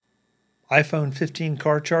iPhone 15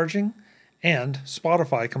 car charging, and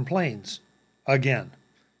Spotify complains. Again.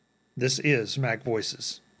 This is Mac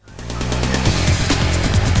Voices.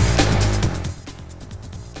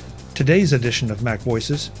 Today's edition of Mac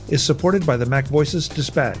Voices is supported by the Mac Voices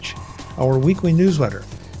Dispatch, our weekly newsletter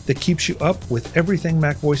that keeps you up with everything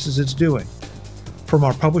Mac Voices is doing. From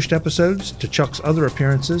our published episodes to Chuck's other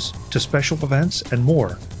appearances to special events and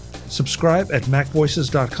more, subscribe at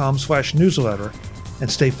macvoices.com/newsletter and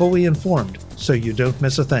stay fully informed so you don't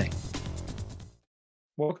miss a thing.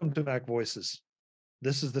 Welcome to Mac Voices.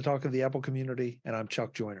 This is the talk of the Apple community, and I'm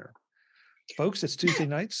Chuck Joyner. Folks, it's Tuesday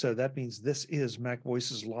night, so that means this is Mac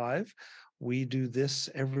Voices Live. We do this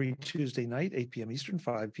every Tuesday night, 8 p.m. Eastern,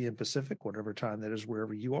 5 p.m. Pacific, whatever time that is,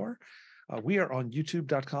 wherever you are. We are on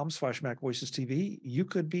youtube.com/MacVoicesTV. You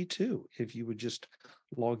could be too. If you would just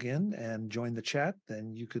log in and join the chat,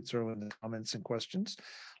 then you could throw in the comments and questions,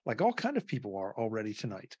 like all kind of people are already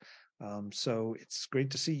tonight. So it's great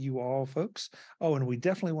to see you all, folks. Oh, and we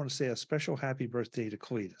definitely want to say a special happy birthday to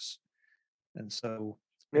Cletus. And so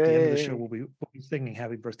at the end of the show, we'll be singing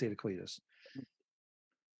happy birthday to Cletus.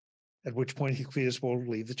 At which point Cletus will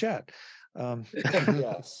leave the chat.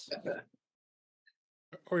 Yes.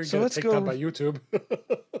 Or you So get let's take go- down by YouTube.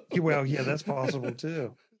 Well, yeah, that's possible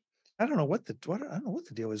too. I don't know what the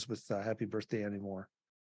deal is with happy birthday anymore.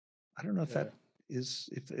 I don't know if that is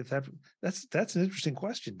that's an interesting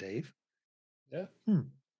question, Dave. Yeah.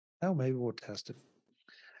 Oh, maybe we'll test it.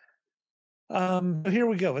 Here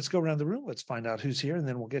we go. Let's go around the room. Let's find out who's here, and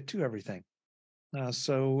then we'll get to everything.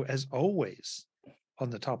 So, as always, on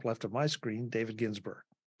the top left of my screen, David Ginsburg.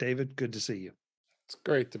 David, good to see you. It's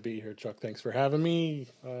great to be here, Chuck. Thanks for having me.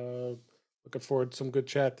 Looking forward to some good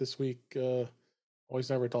chat this week. Always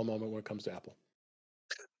never a dull moment when it comes to Apple.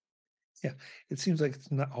 Yeah, it seems like it's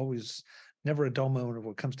never a dull moment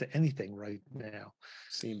when it comes to anything right now.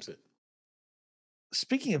 Seems it.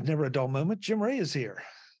 Speaking of never a dull moment, Jim Ray is here.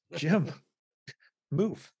 Jim,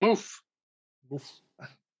 move. Oof.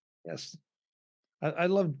 Yes. I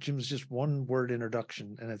love Jim's just one word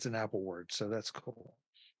introduction, and it's an Apple word. So that's cool.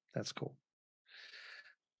 That's cool.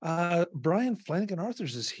 Brian Flanagan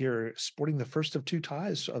Arthurs is here sporting the first of two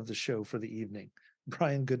ties of the show for the evening.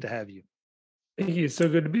 Brian, good to have you. Thank you. It's so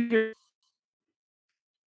good to be here.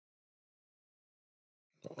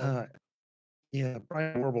 Yeah,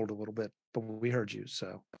 Brian warbled a little bit, but we heard you.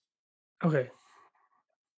 So Okay.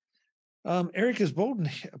 Eric is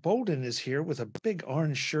Bolden is here with a big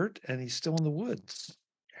orange shirt, and he's still in the woods.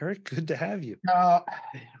 Eric, good to have you.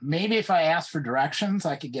 Maybe if I asked for directions,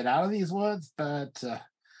 I could get out of these woods, but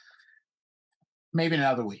maybe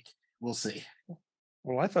another week. We'll see.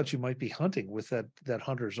 Well, I thought you might be hunting with that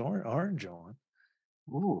hunter's orange on.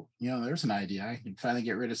 Ooh, there's an idea. I can finally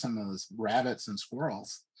get rid of some of those rabbits and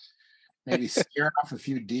squirrels. Maybe scare off a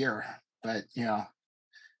few deer. But,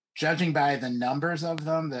 judging by the numbers of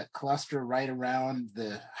them that cluster right around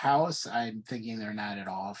the house, I'm thinking they're not at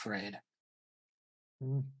all afraid.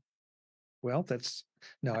 Well,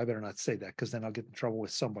 no, I better not say that because then I'll get in trouble with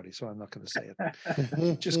somebody. So I'm not going to say it.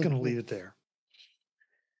 Just going to leave it there.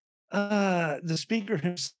 The speaker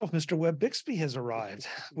himself, Mr. Webb Bixby, has arrived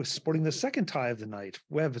with sporting the second tie of the night.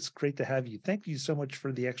 Webb, it's great to have you. Thank you so much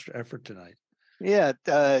for the extra effort tonight. Yeah,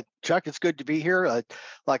 Chuck, it's good to be here.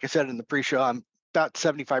 Like I said in the pre-show, I'm about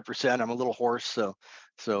 75%. I'm a little hoarse, so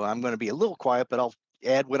I'm going to be a little quiet, but I'll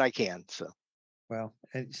add when I can. So, well,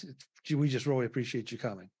 and we just really appreciate you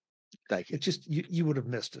coming. Thank you. It's just you would have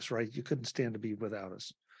missed us, right? You couldn't stand to be without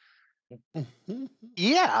us.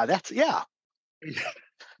 Yeah, that's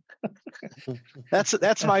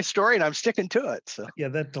my story, and I'm sticking to it. So yeah,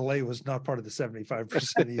 that delay was not part of the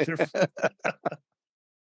 75% either.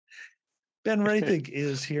 Ben Rathig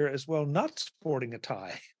is here as well, not sporting a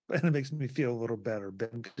tie, and it makes me feel a little better.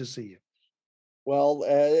 Ben, good to see you. Well,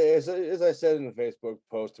 as I said in the Facebook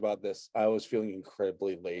post about this, I was feeling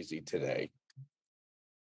incredibly lazy today.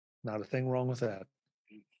 Not a thing wrong with that.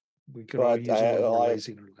 We could all use a little more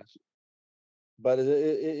lazy in our lives. But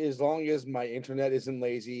as long as my internet isn't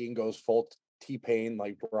lazy and goes full T-Pain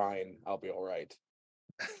like Brian, I'll be all right.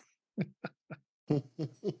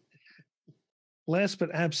 Last but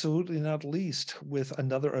absolutely not least, with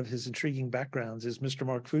another of his intriguing backgrounds, is Mr.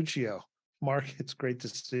 Mark Fuccio. Mark, it's great to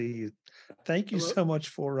see you. Thank you so much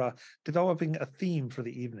for developing a theme for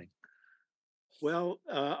the evening. Well,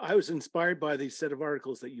 I was inspired by the set of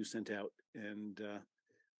articles that you sent out, and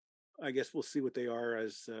I guess we'll see what they are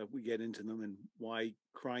as we get into them and why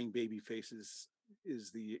crying baby faces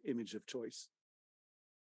is the image of choice.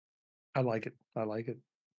 I like it.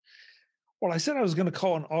 Well, I said I was going to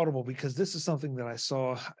call an audible because this is something that I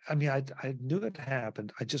saw. I mean, I knew it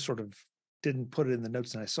happened. I just sort of didn't put it in the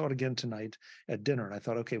notes, and I saw it again tonight at dinner, and I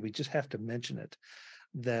thought, okay, we just have to mention it,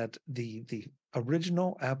 that the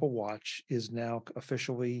original Apple Watch is now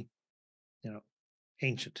officially,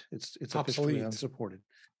 ancient. It's officially Obsolete. unsupported.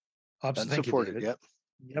 Thank you, Unsupported. David. Yep.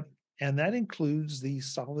 Yep. And that includes the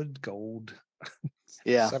solid gold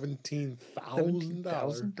Yeah. $17,000.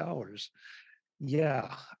 $17,000.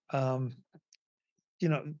 Yeah. I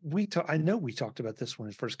know we talked about this when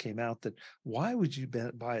it first came out, that why would you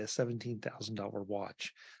buy a $17,000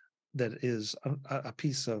 watch that is a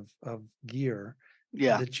piece of gear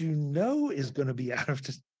Yeah. that is going to be out of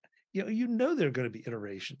this, there are going to be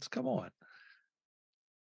iterations. Come on.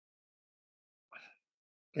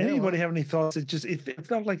 Anybody have any thoughts? It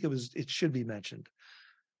felt like it should be mentioned.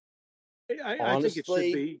 I think it should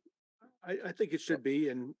Honestly- be. I think it should be,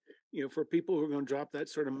 and for people who are going to drop that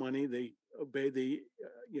sort of money, they obey the.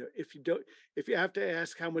 If you have to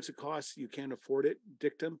ask how much it costs, you can't afford it.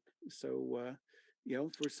 Dictum. So,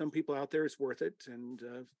 for some people out there, it's worth it, and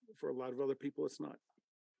for a lot of other people, it's not.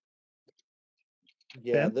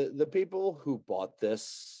 Yeah, Ben? the people who bought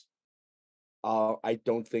this, I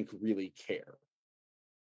don't think really care.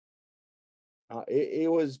 It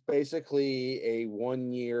was basically a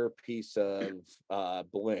 1-year piece of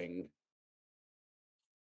bling.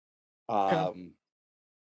 Yeah.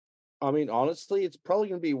 I mean, honestly, it's probably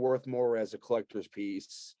going to be worth more as a collector's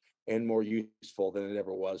piece and more useful than it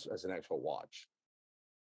ever was as an actual watch.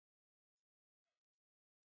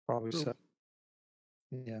 Probably True. so.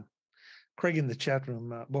 Yeah. Craig in the chat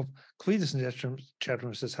room, Cletus in the chat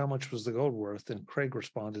room says, how much was the gold worth? And Craig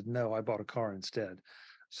responded, no, I bought a car instead.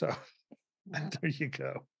 So there you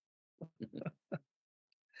go.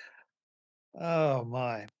 Oh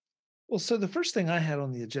my. Well, so the first thing I had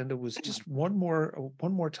on the agenda was just one more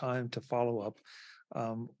time to follow up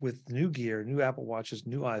with new gear, new Apple Watches,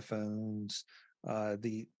 new iPhones,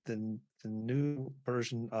 the new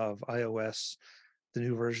version of iOS, the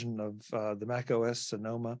new version of the Mac OS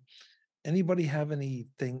Sonoma. Anybody have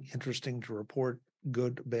anything interesting to report,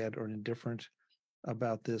 good, bad, or indifferent,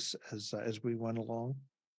 about this as we went along?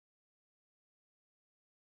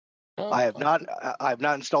 I have not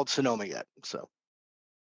installed Sonoma yet. So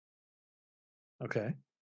Okay.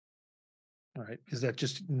 All right. Is that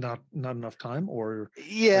just not enough time, or?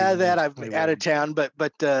 yeah, you that just I'm play out around? of town, but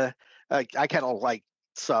I kind of like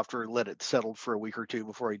software, let it settle for a week or two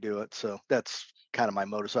before I do it. So that's kind of my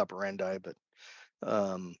modus operandi. But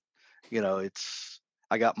I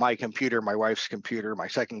got my computer, my wife's computer, my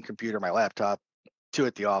second computer, my laptop, 2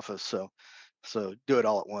 at the office. So do it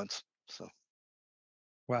all at once. So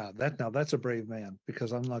Wow, that's a brave man,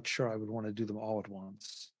 because I'm not sure I would want to do them all at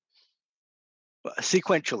once.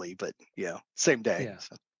 sequentially, but same day. Yeah.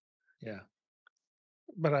 So. Yeah.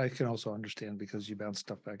 But I can also understand, because you bounce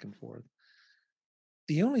stuff back and forth.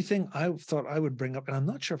 The only thing I thought I would bring up, and I'm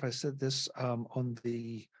not sure if I said this on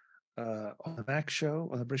the Mac show,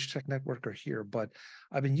 on the British Tech Network, or here, but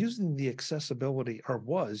I've been using the accessibility, or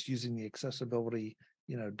was using the accessibility,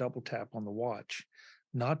 double tap on the watch,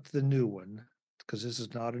 not the new one, because this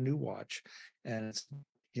is not a new watch, and it's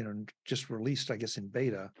just released, I guess, in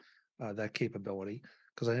beta, that capability,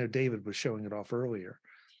 because I know David was showing it off earlier.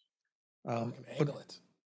 I can angle it.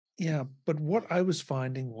 Yeah, but what I was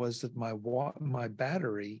finding was that my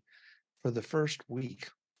battery for the first week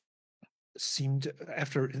seemed,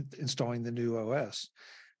 after installing the new OS,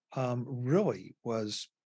 really was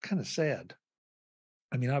kind of sad.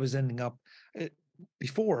 I mean, I was ending up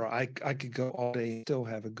before I could go all day and still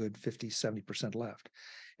have a good 50-70% left,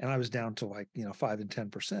 and I was down to 5 and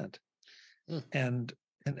 10%, and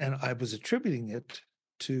I was attributing it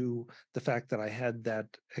to the fact that I had that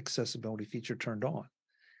accessibility feature turned on.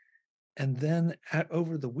 And then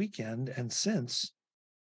over the weekend and since,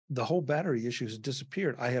 the whole battery issue has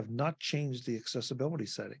disappeared. I have not changed the accessibility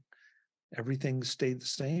setting. Everything stayed the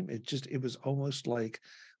same. It was almost like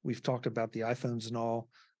we've talked about the iPhones and all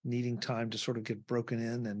needing time to sort of get broken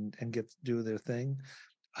in and get to do their thing.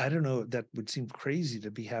 I don't know, that would seem crazy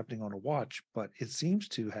to be happening on a watch, but it seems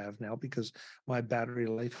to have now, because my battery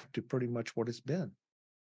life to pretty much what it's been.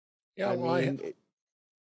 Yeah,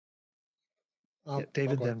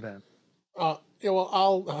 David, then Ben. Well,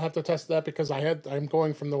 I'll have to test that, because I'm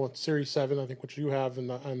going from the Series 7, I think, which you have, and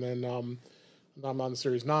then I'm on the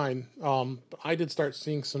Series 9. But I did start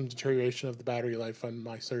seeing some deterioration of the battery life on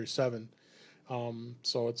my Series 7.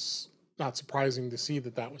 So it's not surprising to see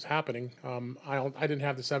that was happening. I didn't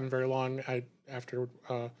have the 7 very long. After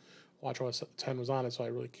WatchOS 10 was on it, so I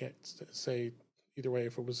really can't say either way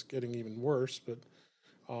if it was getting even worse. But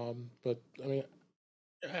I mean,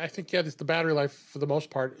 I think the battery life for the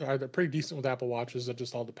most part are pretty decent with Apple Watches. It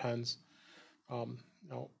just all depends.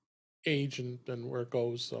 age and where it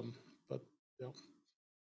goes. But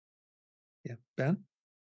Yeah, Ben.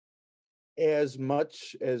 As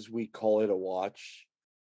much as we call it a watch,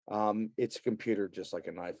 it's a computer just like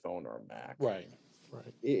an iPhone or a Mac. right.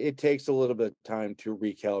 It takes a little bit of time to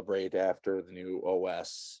recalibrate after the new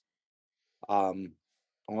OS.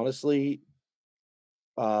 Honestly,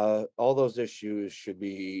 all those issues should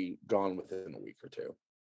be gone within a week or two,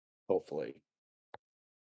 hopefully.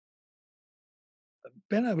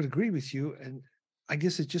 Ben, I would agree with you, and I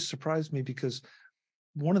guess it just surprised me because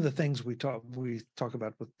one of the things we talk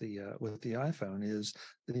about with the iPhone is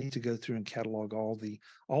the need to go through and catalog all the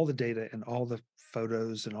data and all the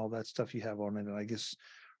photos and all that stuff you have on it, and I guess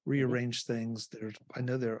rearrange things. I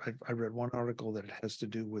read one article that it has to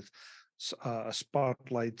do with a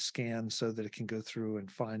spotlight scan so that it can go through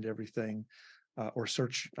and find everything, or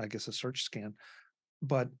search, I guess a search scan.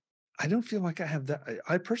 But I don't feel like I have that.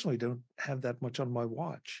 I personally don't have that much on my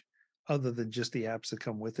watch, other than just the apps that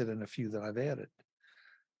come with it and a few that I've added.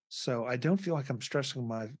 So I don't feel like I'm stressing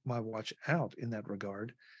my watch out in that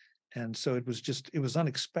regard. And so it was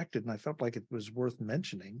unexpected, and I felt like it was worth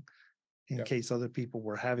mentioning in case other people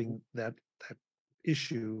were having that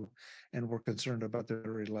issue and were concerned about the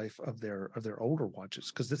battery life of their older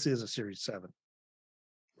watches, because this is a Series 7.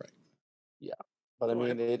 Right. Yeah. But I So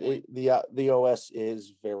I mean, have a point. the OS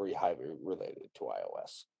is very highly related to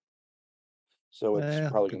iOS, so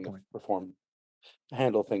it's probably Good going to point.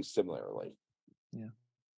 handle things similarly. Yeah.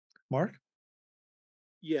 Mark?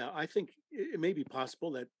 Yeah, I think it may be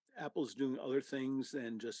possible that Apple's doing other things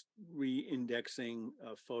than just re-indexing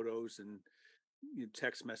photos and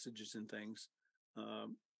text messages and things.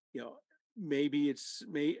 Um, you know, maybe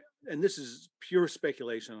and this is pure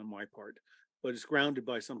speculation on my part, but it's grounded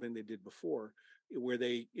by something they did before, where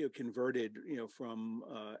they converted from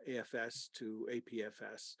AFS to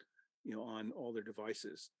APFS, on all their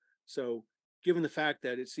devices. So, given the fact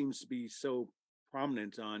that it seems to be so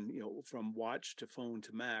prominent on from watch to phone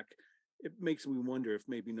to Mac, it makes me wonder if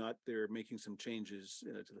maybe not they're making some changes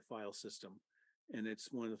to the file system, and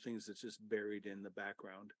it's one of the things that's just buried in the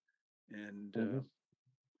background. And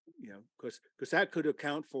because that could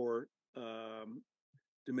account for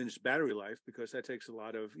diminished battery life, because that takes a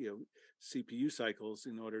lot of CPU cycles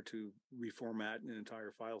in order to reformat an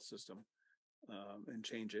entire file system and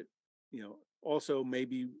change it. Also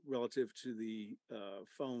maybe relative to the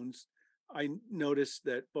phones, I noticed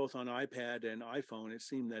that both on iPad and iPhone, it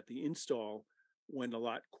seemed that the install went a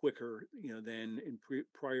lot quicker, than in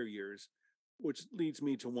prior years, which leads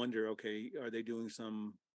me to wonder: okay, are they doing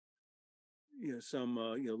some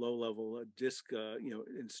low level disk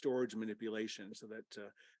and storage manipulation, so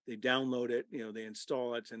that they download it, they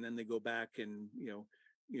install it, and then they go back and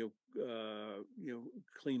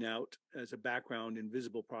clean out, as a background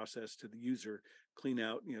invisible process to the user, clean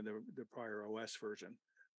out the prior OS version.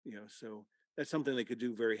 So that's something they could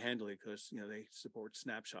do very handily, because they support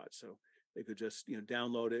snapshots, so they could just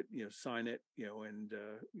download it, sign it, and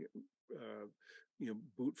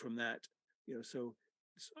boot from that. So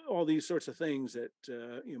all these sorts of things that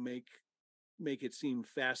make it seem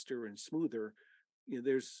faster and smoother.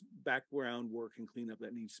 There's background work and cleanup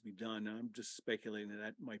that needs to be done. I'm just speculating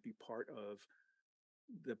that might be part of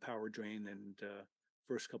the power drain and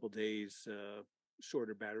first couple of days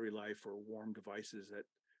shorter battery life or warm devices that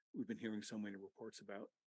we've been hearing so many reports about.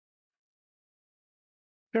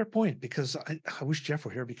 Fair point, because I wish Jeff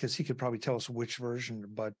were here, because he could probably tell us which version.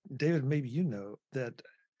 But David, maybe you know that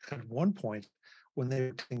at one point when they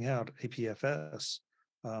were taking out APFS,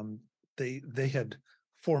 they had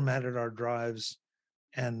formatted our drives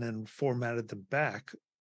and then formatted them back,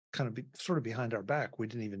 sort of behind our back. We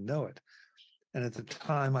didn't even know it. And at the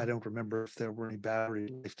time, I don't remember if there were any battery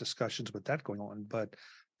life discussions with that going on, but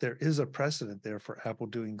there is a precedent there for Apple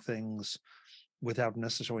doing things without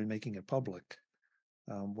necessarily making it public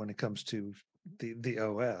when it comes to the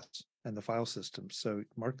OS and the file system. So,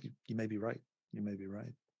 Mark, you may be right. You may be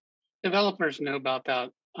right. Developers know about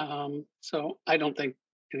that. So I don't think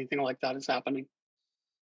anything like that is happening.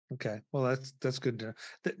 Okay. Well, that's good to know.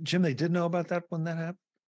 Jim, they did know about that when that happened?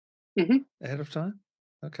 Mm-hmm. Ahead of time?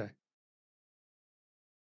 Okay.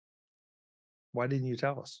 Why didn't you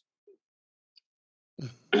tell us?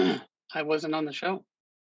 I wasn't on the show.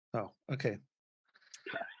 Oh, okay.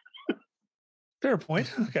 Fair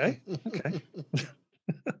point. Okay. Okay.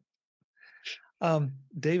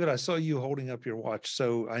 David, I saw you holding up your watch,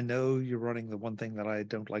 so I know you're running the one thing that I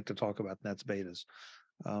don't like to talk about, and that's betas.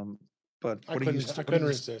 But I couldn't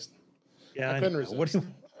resist. Yeah, I couldn't know. resist.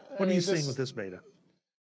 What are you seeing with this beta?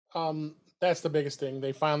 That's the biggest thing.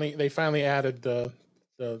 They finally added the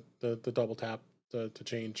double tap to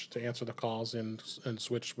change to answer the calls and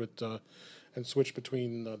switch with and switch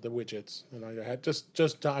between the widgets. And I had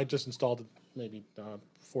I just installed it maybe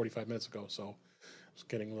 45 minutes ago, so I was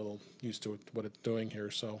getting a little used to what it's doing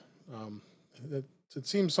here. So it, it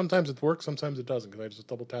seems sometimes it works, sometimes it doesn't, because I just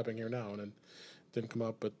double tapping here now and it didn't come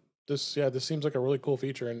up. But this seems like a really cool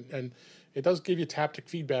feature, and it does give you taptic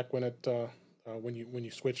feedback when it when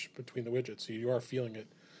you switch between the widgets, so you are feeling it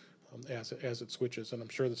as it switches. And I'm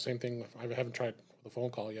sure the same thing. I haven't tried the phone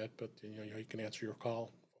call yet, but you can answer your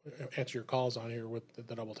calls on here with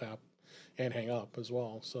the double tap and hang up as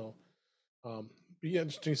well. So be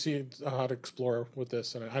interesting to see how to explore with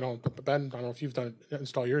this. And Ben, I don't know if you've done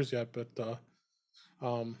install yours yet, but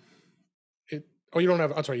it. Oh, you don't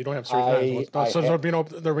have. I'm sorry, you don't have Series 9. So there'd be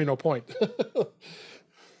no point.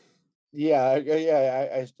 Yeah,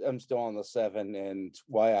 I'm still on the 7, and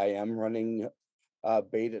why I am running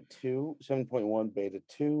beta 2, 7.1 beta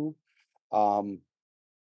 2.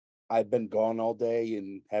 I've been gone all day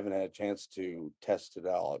and haven't had a chance to test it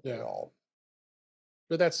out at all.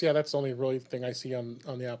 But that's the only really thing I see on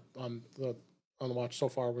the app on the watch so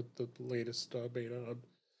far with the latest beta.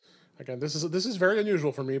 Again, this is very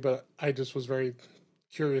unusual for me, but I just was very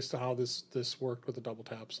curious to how this worked with the double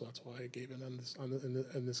tap, so that's why I gave it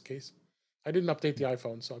in this case. I didn't update the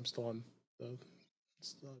iPhone, so I'm still on the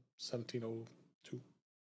 1702.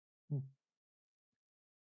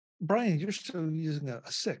 Brian, you're still using a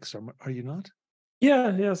 6, are you not?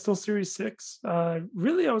 Yeah, still Series 6.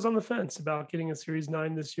 Really, I was on the fence about getting a Series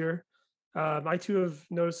 9 this year. I too have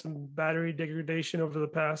noticed some battery degradation over the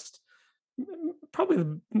probably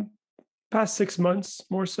the past 6 months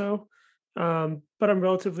more so. But I'm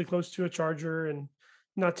relatively close to a charger and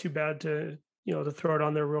not too bad to throw it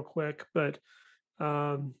on there real quick. But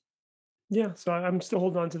yeah, so I'm still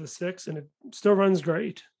holding on to the 6, and it still runs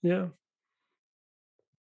great. Yeah.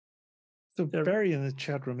 So Barry in the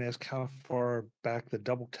chat room asked how far back the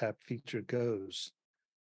double tap feature goes.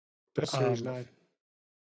 That's Series 9.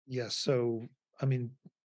 Yeah, so I mean,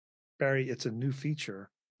 Barry, it's a new feature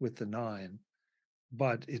with the 9,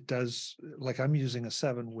 but it does, like I'm using a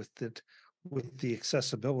 7 with the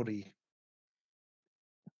accessibility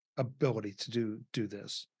ability to do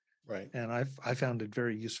this. Right. And I found it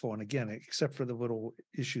very useful. And again, except for the little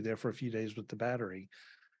issue there for a few days with the battery,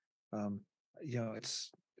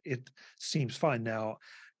 it seems fine. Now,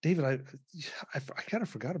 David, I kind of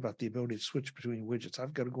forgot about the ability to switch between widgets.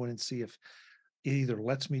 I've got to go in and see if it either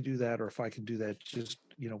lets me do that or if I can do that just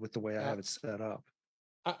with the way I have it set up.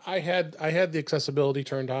 I had the accessibility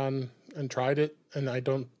turned on and tried it, and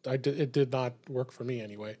it did not work for me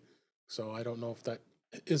anyway. So I don't know if that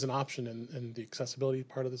is an option in the accessibility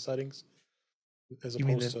part of the settings, as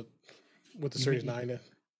opposed to with the Series 9.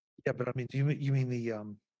 Yeah, but I mean, do you mean the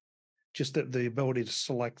just the ability to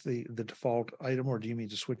select the default item, or do you mean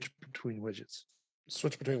to switch between widgets?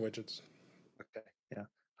 Switch between widgets. Okay, yeah,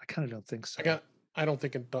 I kind of don't think so. I don't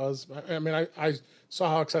think it does. I mean, I saw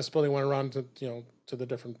how accessibility went around to to the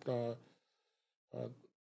different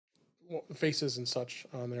faces and such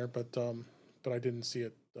on there, but I didn't see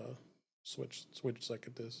it switch like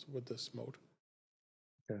it is with this mode.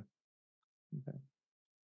 Okay.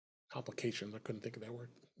 Complications. I couldn't think of that word.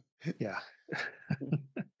 Yeah.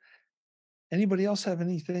 Anybody else have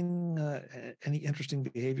anything, any interesting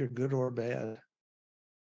behavior, good or bad?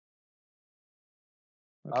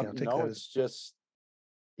 Okay, I'll take that.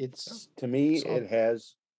 It's to me, it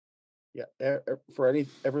has, for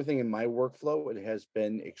everything in my workflow, it has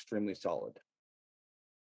been extremely solid.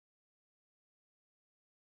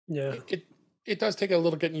 Yeah, it does take a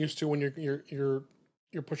little getting used to when you're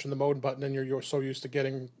pushing the mode button and you're so used to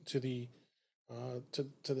getting to the to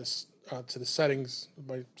the settings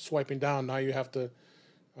by swiping down. Now you have to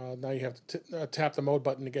tap the mode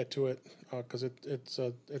button to get to it, because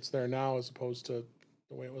it's there now as opposed to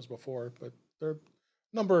the way it was before. But there are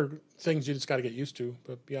a number of things you just got to get used to.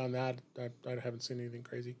 But beyond that, I haven't seen anything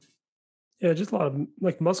crazy. Yeah, just a lot of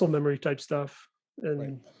like muscle memory type stuff,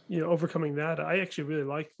 and overcoming that. I actually really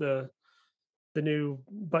like the new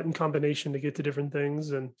button combination to get to different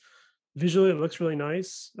things, and visually it looks really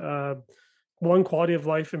nice. One quality of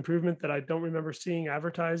life improvement that I don't remember seeing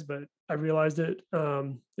advertised, but I realized it,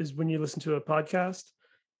 is when you listen to a podcast,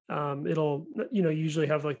 it'll usually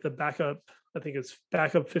have like the backup. I think it's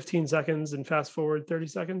backup 15 seconds and fast forward 30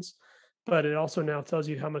 seconds, but it also now tells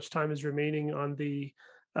you how much time is remaining on the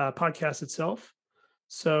podcast itself.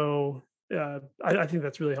 So I think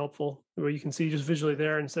that's really helpful, where you can see just visually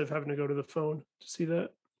there instead of having to go to the phone to see that.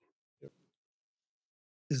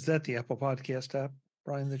 Is that the Apple Podcast app,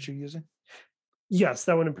 Brian, that you're using? Yes,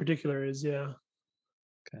 that one in particular is, yeah.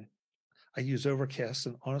 Okay. I use Overcast,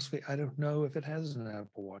 and honestly, I don't know if it has an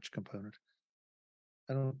Apple Watch component.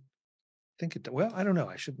 I don't think it. Well, I don't know.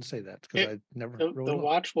 I shouldn't say that because I never really the looked.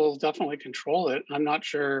 watch will definitely control it. I'm not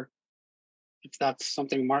sure if that's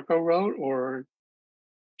something Marco wrote or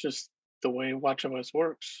just the way WatchOS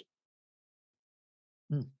works.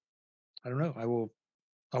 I don't know.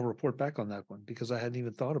 I'll report back on that one because I hadn't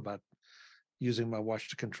even thought about using my watch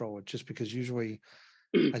to control it. Just because usually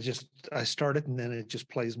I start it and then it just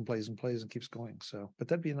plays and plays and plays and keeps going. So, but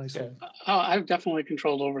that'd be a nice. Yeah. I've definitely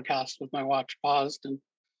controlled Overcast with my watch paused and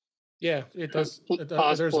yeah, it does.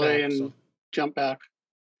 Pause, there's play, an app, and so. jump back.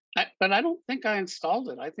 But I don't think I installed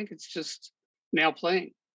it. I think it's just now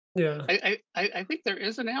playing. Yeah. I think there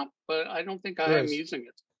is an app, but I don't think I There am is. using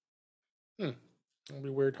it. It'd be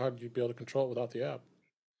weird how you'd be able to control it without the app.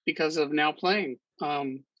 Because of now playing.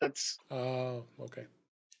 That's okay.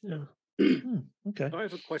 Yeah. Okay. I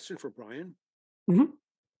have a question for Brian. Mhm.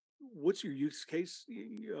 What's your use case?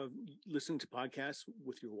 Listening to podcasts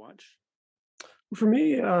with your watch? For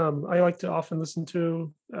me, I like to often listen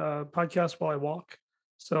to podcasts while I walk.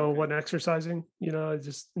 So Okay. when exercising, I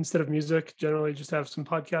just instead of music, generally just have some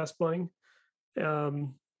podcasts playing.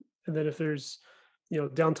 And then if there's,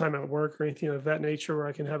 downtime at work or anything of that nature where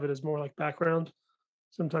I can have it as more like background,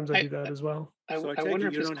 sometimes I do that as well. So I wonder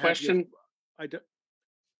if his don't question. Go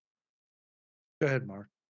ahead, Mark.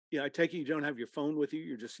 Yeah, I take it you don't have your phone with you.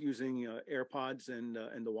 You're just using AirPods and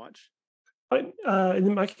the watch.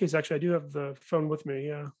 In my case, actually, I do have the phone with me.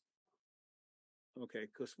 Yeah. Okay,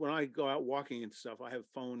 because when I go out walking and stuff, I have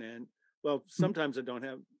phone and sometimes I don't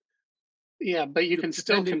have. Yeah, but you can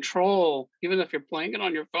still control, even if you're playing it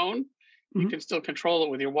on your phone, you can still control it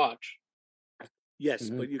with your watch. Yes,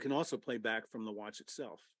 but you can also play back from the watch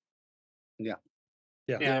itself. Yeah.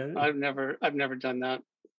 I've never done that.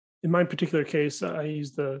 In my particular case, I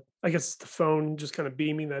use the phone just kind of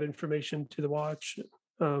beaming that information to the watch.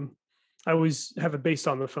 I always have it based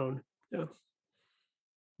on the phone. Yeah.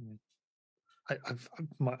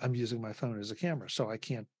 I'm using my phone as a camera, so I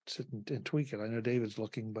can't sit and tweak it. I know David's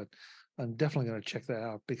looking, but I'm definitely going to check that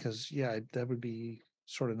out because that would be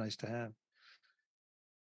sort of nice to have.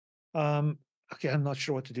 Okay, I'm not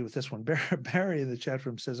sure what to do with this one. Barry in the chat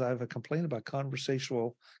room says I have a complaint about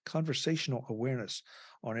conversational awareness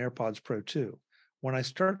on AirPods Pro 2. When I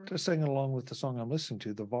start to sing along with the song I'm listening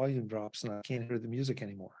to, the volume drops and I can't hear the music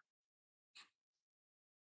anymore.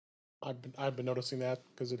 I've been noticing that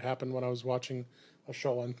because it happened when I was watching a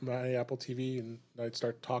show on my Apple TV and I'd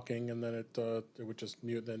start talking and then it would just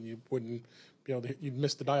mute. Then you wouldn't be able to. You'd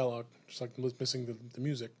miss the dialogue, just like missing the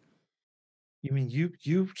music. You mean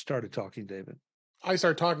you started talking, David? I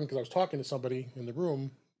started talking because I was talking to somebody in the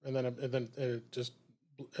room, and then it just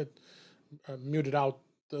muted out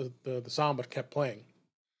the sound, but kept playing.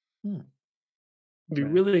 It'd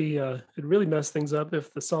really messed things up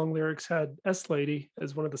if the song lyrics had "S Lady"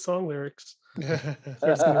 as one of the song lyrics.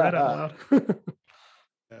 Start singing that out loud.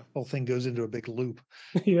 Whole thing goes into a big loop.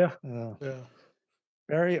 Yeah.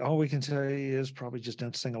 Barry, all we can say is probably just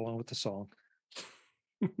don't sing along with the song.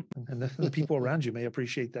 And the people around you may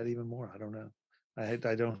appreciate that even more. I don't know. I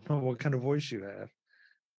don't know what kind of voice you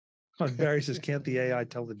have. Barry says, can't the AI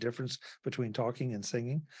tell the difference between talking and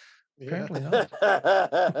singing? Apparently not.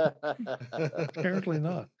 Apparently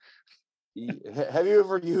not. Have you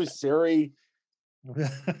ever used Siri?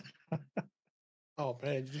 Oh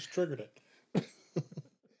man, you just triggered it.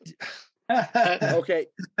 Okay.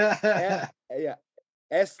 Yeah.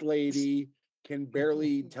 S Lady can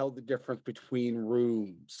barely tell the difference between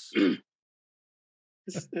rooms.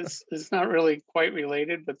 It's not really quite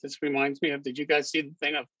related, but this reminds me of, did you guys see the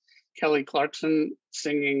thing of Kelly Clarkson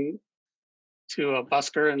singing to a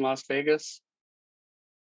busker in Las Vegas?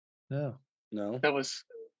 No. That was,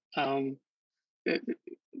 I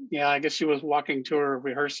guess she was walking to her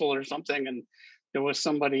rehearsal or something, and there was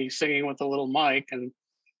somebody singing with a little mic, and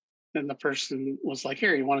then the person was like,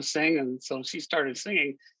 "Here, you want to sing?" And so she started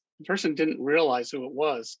singing. The person didn't realize who it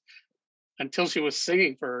was until she was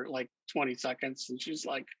singing for like 20 seconds, and she's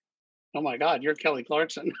like, "Oh my God, you're Kelly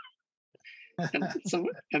Clarkson."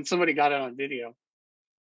 and somebody got it on video.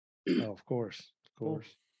 Oh, of course. Well,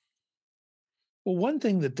 one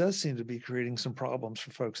thing that does seem to be creating some problems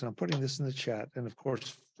for folks, and I'm putting this in the chat, and of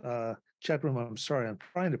course, chat room, I'm sorry, I'm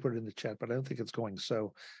trying to put it in the chat, but I don't think it's going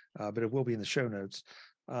so, but it will be in the show notes.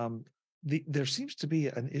 There seems to be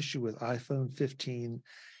an issue with iPhone 15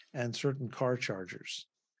 and certain car chargers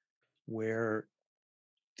where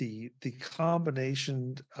the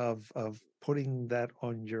combination of putting that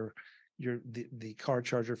on the car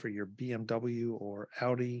charger for your BMW or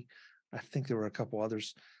Audi, I think there were a couple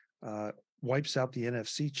others, wipes out the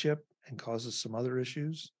NFC chip and causes some other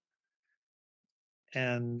issues.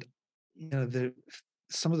 and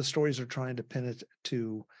some of the stories are trying to pin it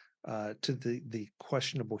to the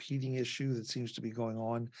questionable heating issue that seems to be going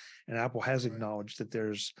on, and Apple has acknowledged that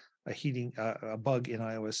there's a bug in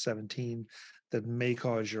iOS 17 that may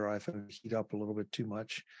cause your iPhone to heat up a little bit too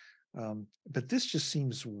much. But this just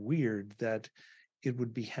seems weird that it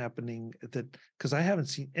would be happening, that because I haven't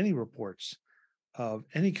seen any reports of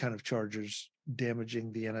any kind of chargers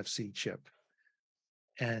damaging the NFC chip,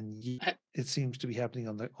 and it seems to be happening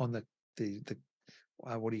on the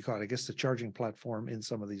what do you call it? I guess the charging platform in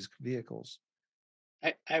some of these vehicles.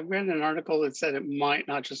 I read an article that said it might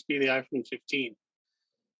not just be the iPhone 15.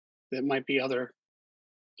 It might be other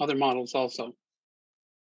models also.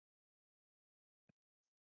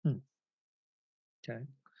 Okay.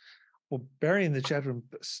 Well, Barry in the chat room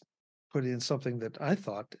put in something that I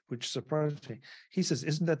thought, which surprised me. He says,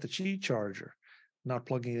 "Isn't that the Qi charger, not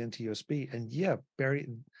plugging it into USB?" And yeah, Barry,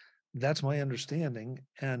 that's my understanding.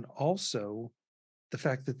 And also the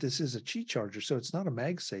fact that this is a Qi charger, so it's not a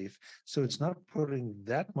MagSafe, so it's not putting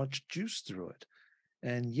that much juice through it.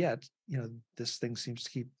 And yet, this thing seems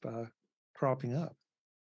to keep cropping up.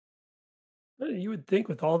 You would think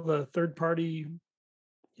with all the third-party,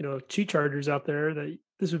 Qi chargers out there that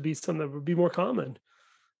this would be something that would be more common.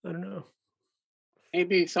 I don't know.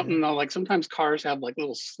 Maybe something though, like sometimes cars have like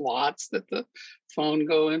little slots that the phone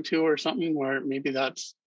go into or something, where maybe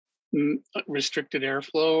that's restricted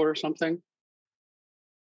airflow or something.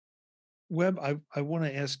 Webb, I want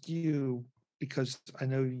to ask you, because I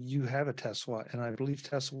know you have a Tesla, and I believe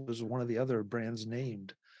Tesla was one of the other brands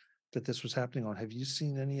named that this was happening on. Have you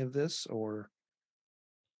seen any of this, or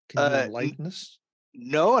can you enlighten us?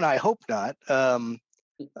 No, and I hope not.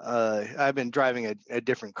 I've been driving a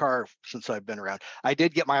different car since I've been around. I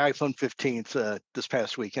did get my iPhone 15s this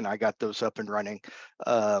past week, and I got those up and running.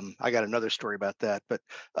 I got another story about that, but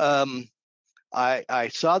I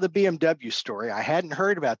saw the BMW story. I hadn't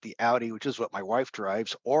heard about the Audi, which is what my wife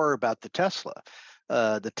drives, or about the Tesla.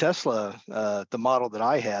 The Tesla, the model that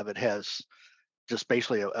I have, it has just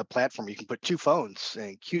basically a platform. You can put two phones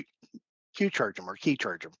and Q charge them or key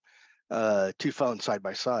charge them, two phones side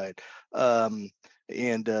by side.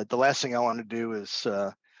 And the last thing I want to do is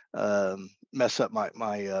mess up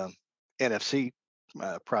my NFC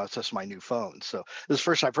process, my new phone. So this is the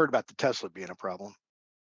first I've heard about the Tesla being a problem.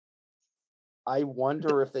 I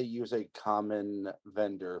wonder if they use a common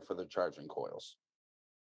vendor for the charging coils.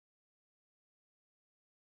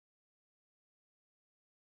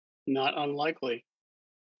 Not unlikely.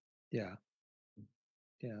 Yeah.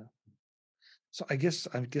 So I guess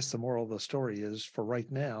the moral of the story is, for right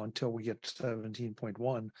now, until we get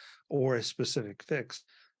 17.1 or a specific fix,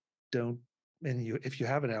 if you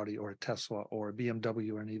have an Audi or a Tesla or a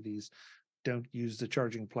BMW or any of these, don't use the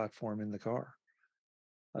charging platform in the car.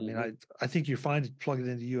 I mean, I think you find it plugged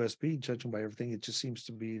into USB, judging by everything. It just seems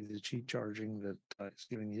to be the cheap charging that is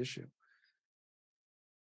giving the issue.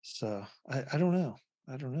 So I don't know.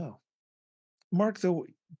 Mark, though,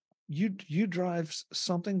 you drive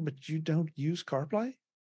something, but you don't use CarPlay?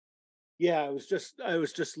 Yeah, I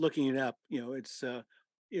was just looking it up. It's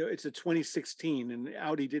it's a 2016, and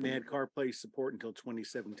Audi didn't have CarPlay support until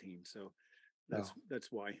 2017. So that's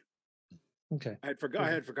why. Okay. I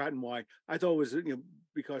had forgotten why. I thought it was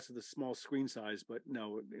because of the small screen size, but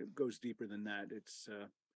no, it goes deeper than that. It's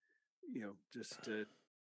just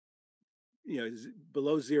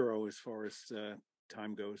below zero as far as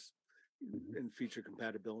time goes and feature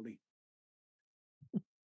compatibility.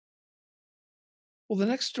 Well, the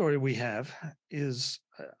next story we have is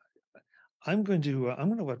I'm going to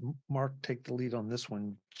let Mark take the lead on this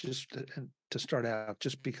one, just to start out,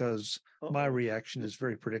 just because my reaction is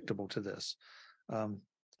very predictable to this.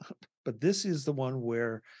 But this is the one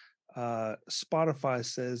where Spotify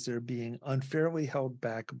says they're being unfairly held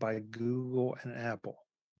back by Google and Apple.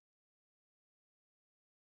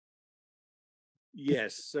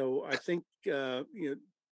 Yes. So I think,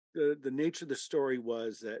 the nature of the story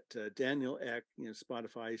was that Daniel Ek,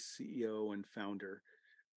 Spotify's CEO and founder,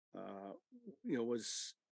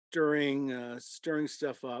 was stirring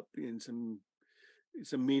stuff up in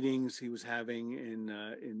some meetings he was having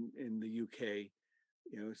in the UK,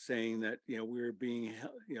 saying that, we're being,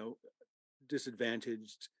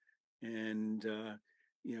 disadvantaged, and,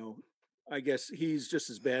 I guess he's just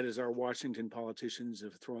as bad as our Washington politicians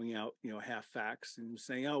of throwing out, half facts and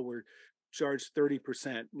saying, "Oh, we're charged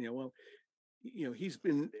 30%." Well, he's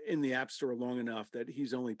been in the App Store long enough that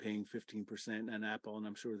he's only paying 15% on Apple, and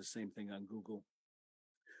I'm sure the same thing on Google.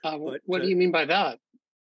 But what do you mean by that?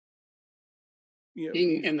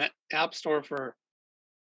 Being in the App Store for,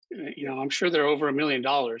 I'm sure they're over $1 million.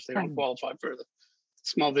 They don't qualify for the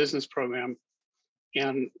small business program.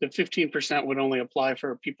 and the 15% would only apply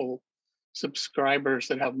for subscribers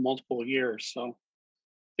that have multiple years. So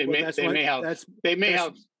they may have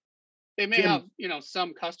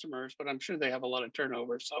some customers, but I'm sure they have a lot of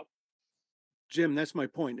turnover. So Jim, that's my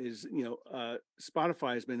point is,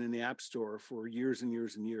 Spotify has been in the App Store for years and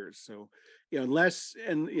years and years. So, unless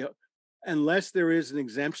there is an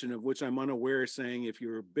exemption, of which I'm unaware, saying if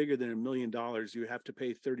you're bigger than $1 million, you have to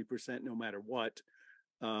pay 30% no matter what,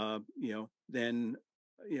 then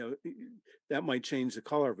that might change the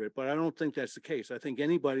color of it. But I don't think that's the case. I think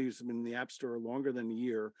anybody who's been in the App Store longer than a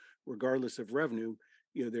year, regardless of revenue,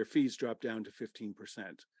 their fees drop down to 15%.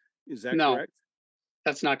 Is that correct?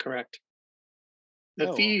 That's not correct.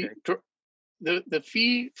 The fee, okay. the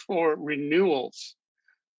fee for renewals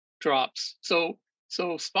drops. So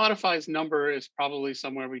Spotify's number is probably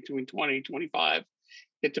somewhere between 20, 25.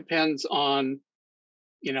 It depends on,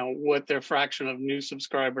 what their fraction of new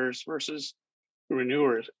subscribers versus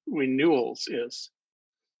renewals is.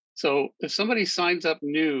 So if somebody signs up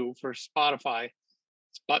new for Spotify,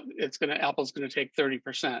 Apple's going to take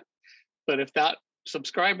 30%. But if that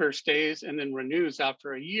subscriber stays and then renews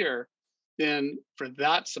after a year, then for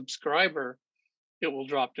that subscriber, it will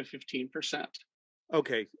drop to 15%.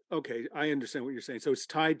 Okay, I understand what you're saying. So it's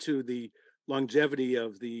tied to the longevity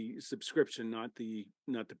of the subscription, not the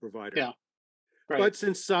provider. Yeah, right. But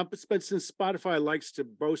since Spotify likes to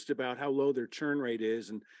boast about how low their churn rate is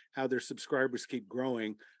and how their subscribers keep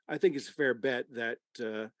growing, I think it's a fair bet that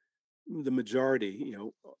the majority,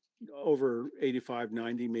 over 85,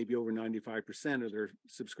 90, maybe over 95% of their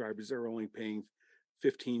subscribers are only paying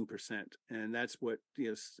 15%, and that's what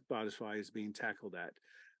Spotify is being tackled at.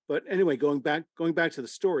 But anyway, going back to the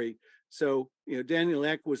story. So Daniel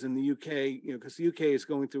Ek was in the UK, because the UK is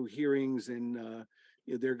going through hearings and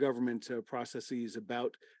their government processes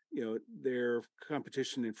about their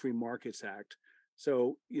Competition and Free Markets Act.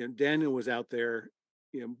 So Daniel was out there,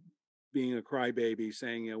 being a crybaby,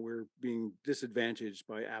 saying we're being disadvantaged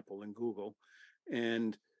by Apple and Google,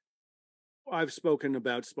 and I've spoken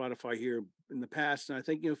about Spotify here in the past, and I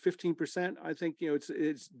think 15%. I think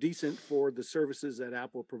it's decent for the services that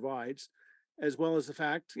Apple provides, as well as the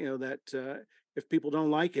fact that if people don't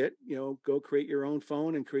like it, go create your own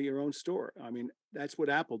phone and create your own store. I mean, that's what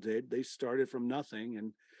Apple did. They started from nothing,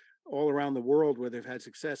 and all around the world where they've had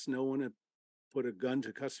success, no one had put a gun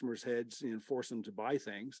to customers' heads and force them to buy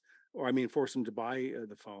things, force them to buy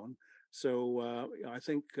the phone. So I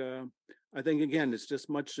think again, it's just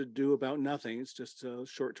much ado about nothing. It's just a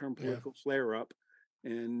short-term political flare-up,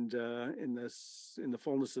 and in the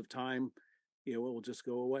fullness of time, it will just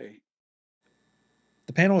go away.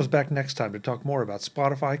 The panel is back next time to talk more about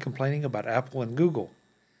Spotify complaining about Apple and Google.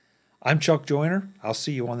 I'm Chuck Joyner. I'll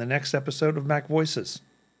see you on the next episode of MacVoices.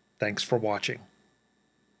 Thanks for watching.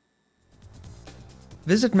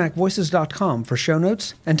 Visit MacVoices.com for show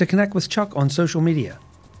notes and to connect with Chuck on social media.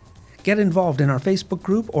 Get involved in our Facebook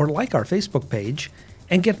group or like our Facebook page,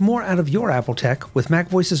 and get more out of your Apple tech with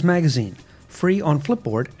MacVoices magazine, free on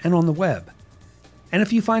Flipboard and on the web. And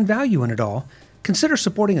if you find value in it all, consider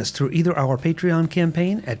supporting us through either our Patreon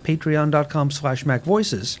campaign at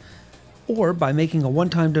patreon.com/MacVoices or by making a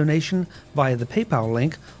one-time donation via the PayPal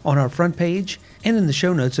link on our front page and in the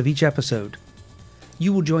show notes of each episode.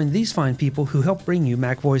 You will join these fine people who help bring you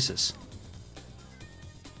MacVoices.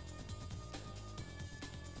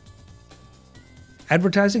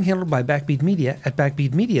 Advertising handled by Backbeat Media at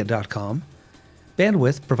backbeatmedia.com.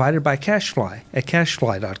 Bandwidth provided by CashFly at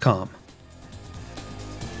cashfly.com.